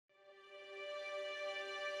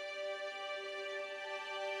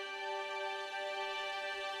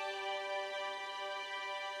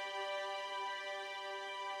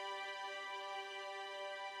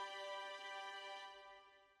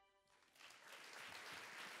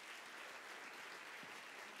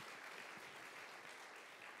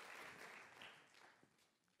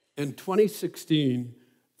In 2016,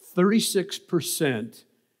 36%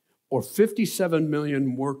 or 57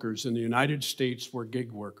 million workers in the United States were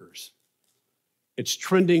gig workers. It's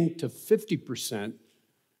trending to 50%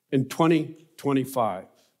 in 2025.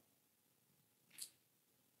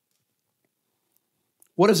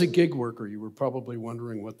 What is a gig worker? You were probably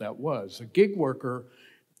wondering what that was. A gig worker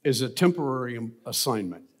is a temporary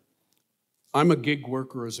assignment. I'm a gig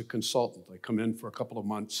worker as a consultant. I come in for a couple of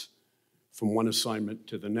months from one assignment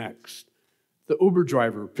to the next. The Uber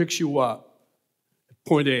driver picks you up at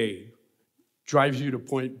point A, drives you to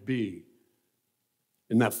point B,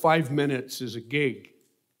 and that 5 minutes is a gig.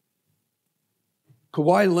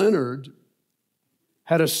 Kawhi Leonard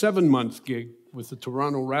had a 7-month gig with the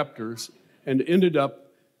Toronto Raptors and ended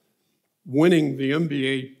up winning the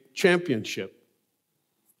NBA championship.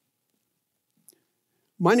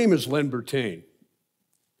 My name is Leonard Bertain.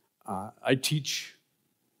 I teach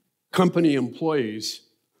company employees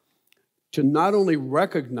to not only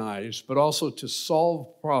recognize, but also to solve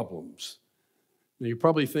problems. Now, you're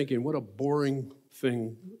probably thinking, what a boring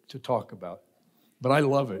thing to talk about. But I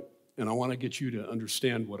love it, and I want to get you to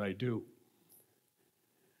understand what I do.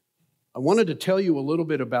 I wanted to tell you a little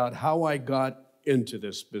bit about how I got into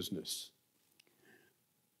this business.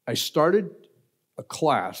 I started a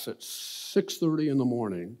class at 6:30 in the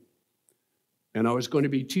morning, and I was going to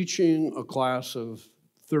be teaching a class of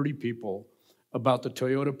 30 people about the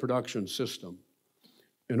Toyota production system.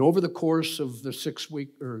 And over the course of the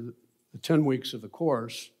 10 weeks of the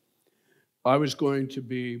course, I was going to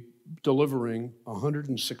be delivering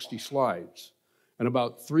 160 slides. And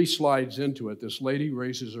about 3 slides into it, this lady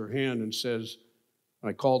raises her hand and says,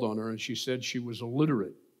 I called on her, and she said she was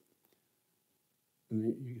illiterate.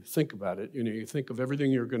 And you think about it, you think of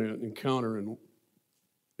everything you're going to encounter in,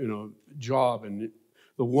 job, and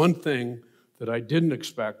the one thing that I didn't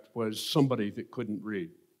expect was somebody that couldn't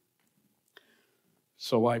read.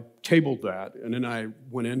 So I tabled that, and then I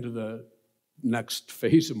went into the next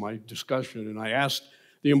phase of my discussion, and I asked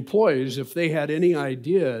the employees if they had any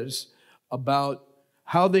ideas about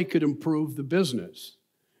how they could improve the business.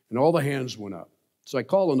 And all the hands went up. So I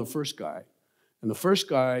called on the first guy, and the first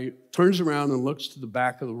guy turns around and looks to the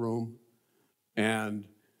back of the room and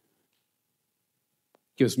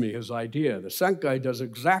gives me his idea. The second guy does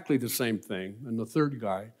exactly the same thing, and the third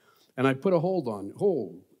guy, and I put a hold on,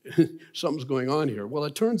 something's going on here. Well,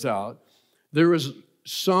 it turns out there was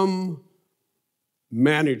some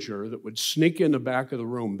manager that would sneak in the back of the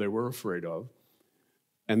room they were afraid of,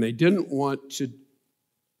 and they didn't want to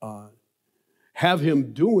have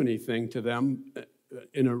him do anything to them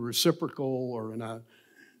in a reciprocal or in a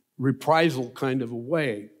reprisal kind of a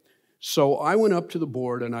way. So I went up to the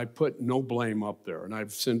board and I put no blame up there, and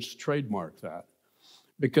I've since trademarked that,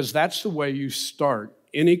 because that's the way you start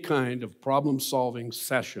any kind of problem-solving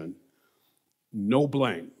session, no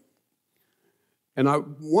blame. And I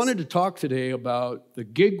wanted to talk today about the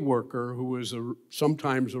gig worker who is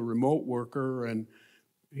sometimes a remote worker, and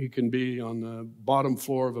he can be on the bottom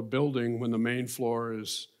floor of a building when the main floor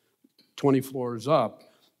is 20 floors up,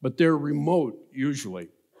 but they're remote usually.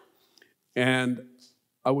 And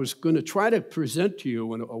I was going to try to present to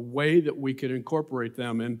you in a way that we could incorporate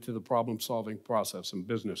them into the problem-solving process in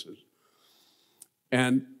businesses.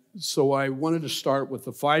 And so I wanted to start with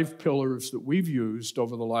the 5 pillars that we've used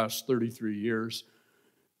over the last 33 years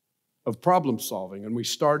of problem solving. And we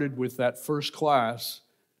started with that first class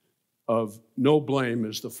of no blame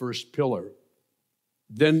as the first pillar.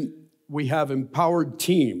 Then we have empowered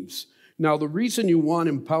teams. Now, the reason you want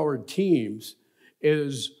empowered teams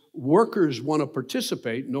is workers want to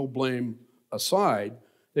participate, no blame aside.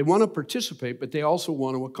 They want to participate, but they also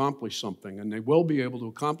want to accomplish something, and they will be able to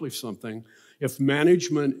accomplish something if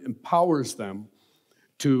management empowers them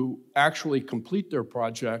to actually complete their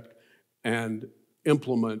project and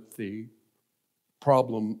implement the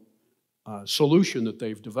problem solution that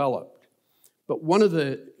they've developed. But one of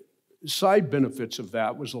the side benefits of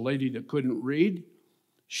that was a lady that couldn't read.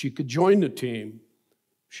 She could join the team.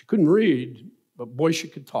 She couldn't read, but boy, she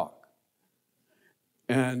could talk.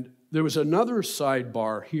 And there was another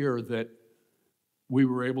sidebar here that we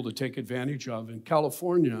were able to take advantage of. In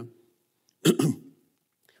California,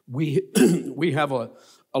 we have a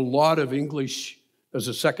lot of English as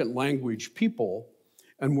a second language people,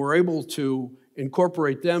 and we're able to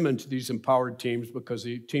incorporate them into these empowered teams because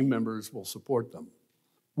the team members will support them.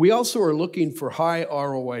 We also are looking for high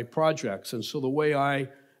ROI projects, and so the way I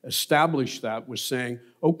established that was saying,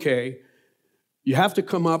 okay, you have to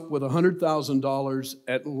come up with $100,000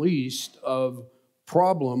 at least of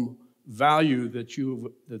problem value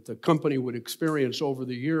that the company would experience over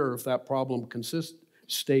the year if that problem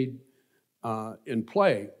stayed in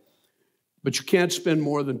play. but you can't spend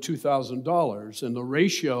more than $2,000. And the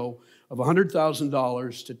ratio of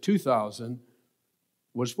 $100,000 to $2,000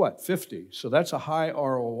 was what, 50. So that's a high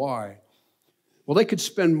ROI. Well, they could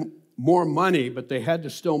spend more money, but they had to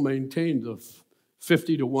still maintain the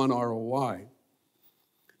 50 to 1 ROI.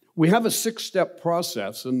 We have a 6-step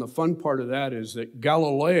process, and the fun part of that is that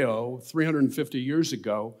Galileo, 350 years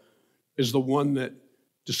ago, is the one that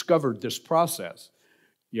discovered this process.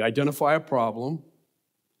 You identify a problem,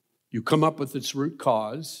 you come up with its root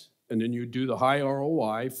cause, and then you do the high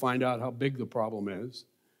ROI, find out how big the problem is.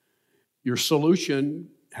 Your solution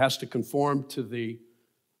has to conform to the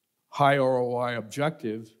high ROI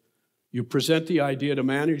objective. You present the idea to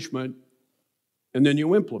management, and then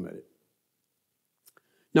you implement it.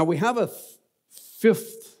 Now, we have a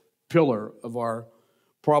fifth pillar of our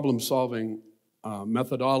problem-solving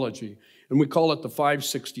methodology, and we call it the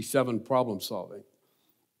 567 problem solving.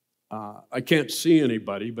 I can't see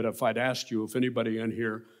anybody, but if I'd asked you if anybody in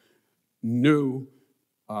here knew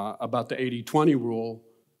about the 80-20 rule,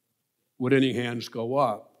 would any hands go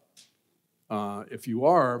up? If you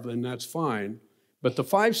are, then that's fine. But the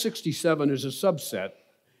 567 is a subset,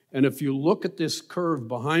 and if you look at this curve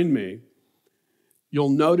behind me, you'll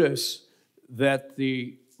notice that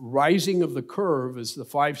the rising of the curve is the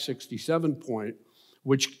 567 point,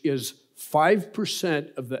 which is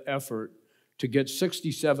 5% of the effort to get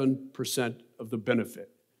 67% of the benefit,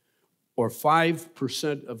 or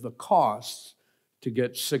 5% of the costs to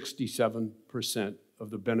get 67% of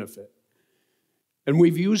the benefit. And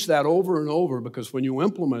we've used that over and over because when you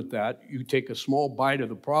implement that, you take a small bite of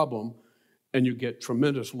the problem and you get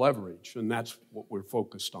tremendous leverage, and that's what we're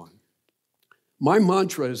focused on. My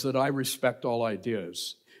mantra is that I respect all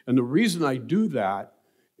ideas, and the reason I do that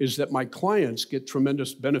is that my clients get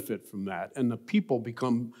tremendous benefit from that, and the people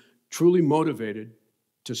become truly motivated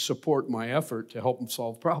to support my effort to help them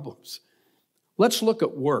solve problems. Let's look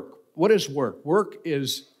at work. What is work? Work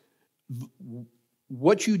is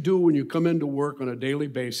what you do when you come into work on a daily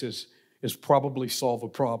basis is probably solve a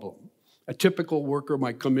problem. A typical worker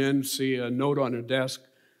might come in, see a note on a desk,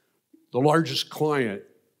 the largest client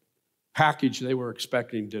package they were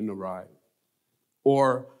expecting didn't arrive.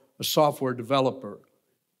 Or a software developer,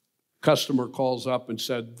 customer calls up and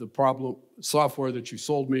said, the problem, software that you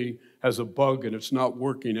sold me has a bug and it's not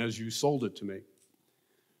working as you sold it to me.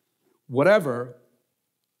 Whatever,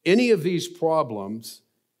 any of these problems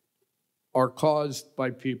are caused by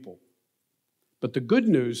people. But the good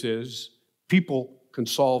news is people can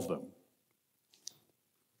solve them.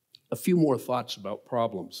 A few more thoughts about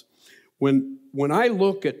problems. When I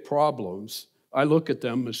look at problems, I look at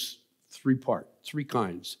them as three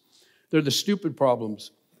kinds. They're the stupid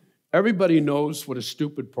problems. Everybody knows what a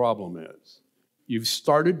stupid problem is. You've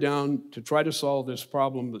started down to try to solve this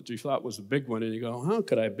problem that you thought was a big one, and you go, how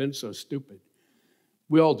could I have been so stupid?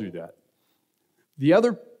 We all do that. The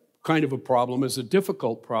other kind of a problem is a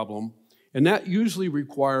difficult problem, and that usually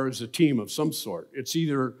requires a team of some sort. It's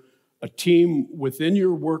either a team within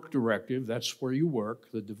your work directive, that's where you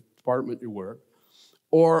work, the department you work,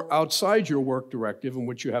 or outside your work directive in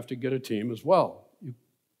which you have to get a team as well.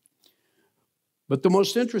 But the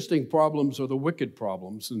most interesting problems are the wicked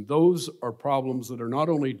problems, and those are problems that are not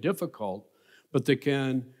only difficult, but they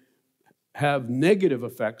can have negative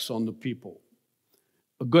effects on the people.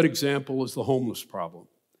 A good example is the homeless problem.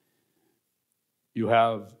 You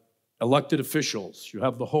have elected officials, you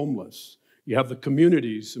have the homeless, you have the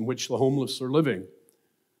communities in which the homeless are living.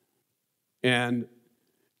 And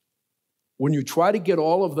when you try to get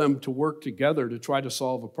all of them to work together to try to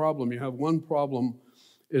solve a problem, you have one problem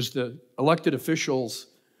is the elected officials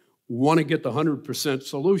want to get the 100%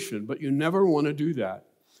 solution, but you never want to do that.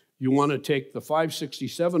 You want to take the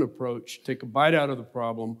 567 approach, take a bite out of the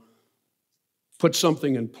problem, put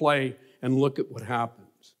something in play, and look at what happens.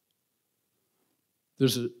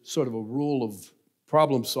 There's a sort of a rule of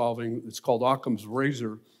problem solving. It's called Occam's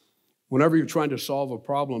razor. Whenever you're trying to solve a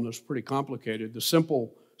problem that's pretty complicated, the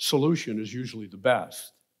simple solution is usually the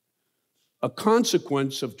best. A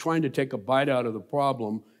consequence of trying to take a bite out of the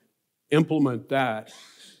problem, implement that,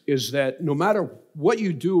 is that no matter what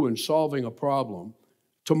you do in solving a problem,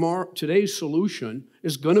 today's solution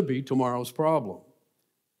is going to be tomorrow's problem.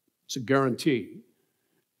 It's a guarantee.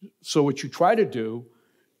 So what you try to do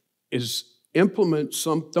is implement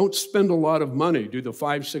don't spend a lot of money, do the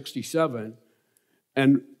 567,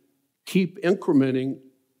 and keep incrementing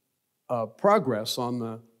progress on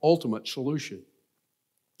the ultimate solution.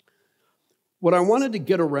 What I wanted to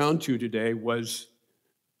get around to today was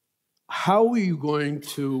how are you going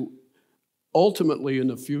to ultimately in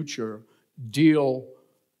the future deal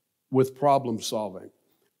with problem solving?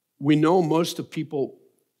 We know most of people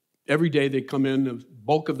every day they come in, the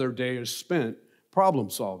bulk of their day is spent problem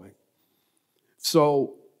solving.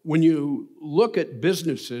 So when you look at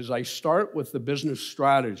businesses, I start with the business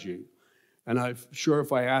strategy. And I'm sure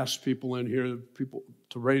if I ask people in here, people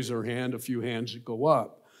to raise their hand, a few hands would go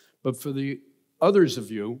up. But for the others of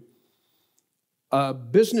you, a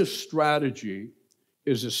business strategy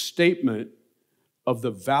is a statement of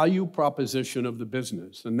the value proposition of the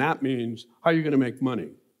business. And that means how you're going to make money.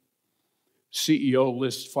 CEO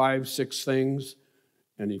lists 5, 6 things,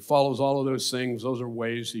 and he follows all of those things. Those are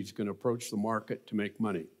ways he's going to approach the market to make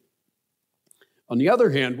money. On the other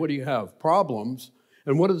hand, what do you have? Problems.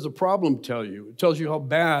 And what does the problem tell you? It tells you how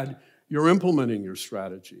bad you're implementing your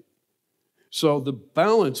strategy. So the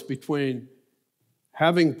balance between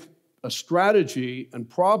having a strategy and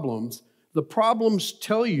problems, the problems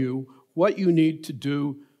tell you what you need to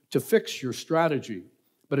do to fix your strategy.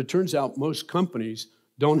 But it turns out most companies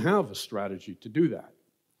don't have a strategy to do that.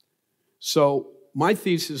 So my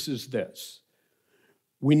thesis is this.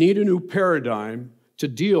 We need a new paradigm to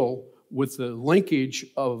deal with the linkage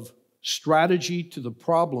of strategy to the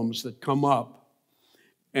problems that come up,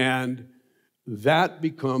 and that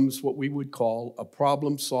becomes what we would call a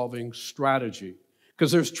problem-solving strategy.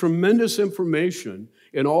 Because there's tremendous information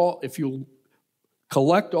in all, if you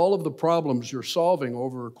collect all of the problems you're solving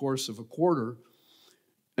over a course of a quarter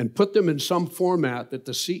and put them in some format that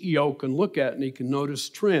the CEO can look at and he can notice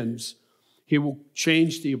trends, he will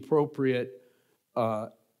change the appropriate,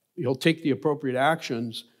 he'll take the appropriate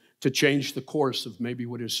actions to change the course of maybe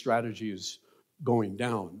what his strategy is going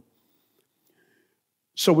down.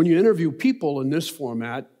 So when you interview people in this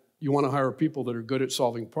format, you want to hire people that are good at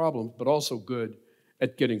solving problems, but also good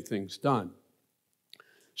at getting things done.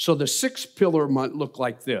 So the 6th pillar might look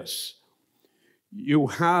like this. You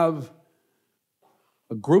have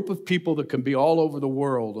a group of people that can be all over the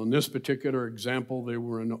world. In this particular example, they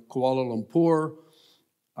were in Kuala Lumpur,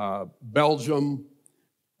 Belgium,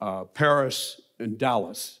 Paris, and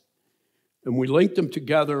Dallas. And we linked them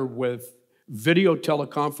together with video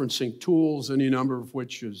teleconferencing tools, any number of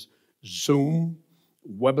which is Zoom,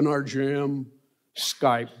 Webinar Jam,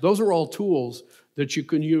 Skype. Those are all tools that you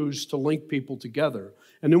can use to link people together.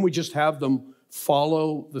 And then we just have them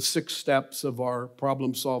follow the 6 steps of our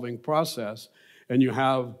problem-solving process, and you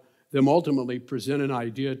have them ultimately present an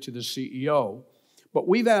idea to the CEO. But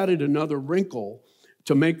we've added another wrinkle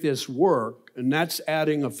to make this work, and that's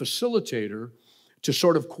adding a facilitator to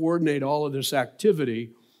sort of coordinate all of this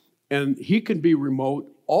activity. And he can be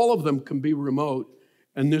remote, all of them can be remote,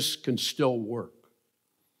 and this can still work.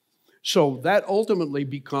 So that ultimately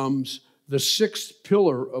becomes the 6th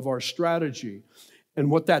pillar of our strategy. And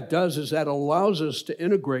what that does is that allows us to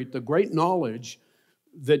integrate the great knowledge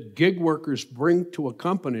that gig workers bring to a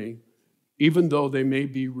company, even though they may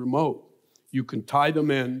be remote. You can tie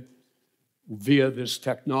them in via this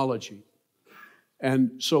technology.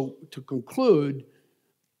 And so to conclude,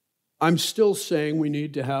 I'm still saying we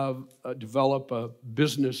need to have develop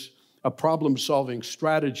a problem-solving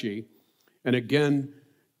strategy, and again,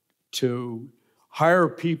 to hire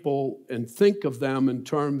people and think of them in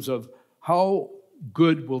terms of how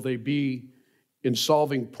good will they be in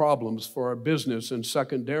solving problems for our business, and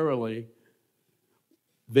secondarily,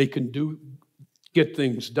 they can get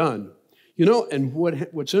things done. You know, and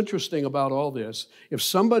what's interesting about all this, if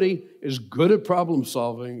somebody is good at problem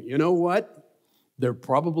solving, you know what? They're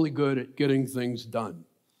probably good at getting things done.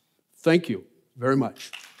 Thank you very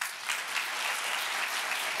much.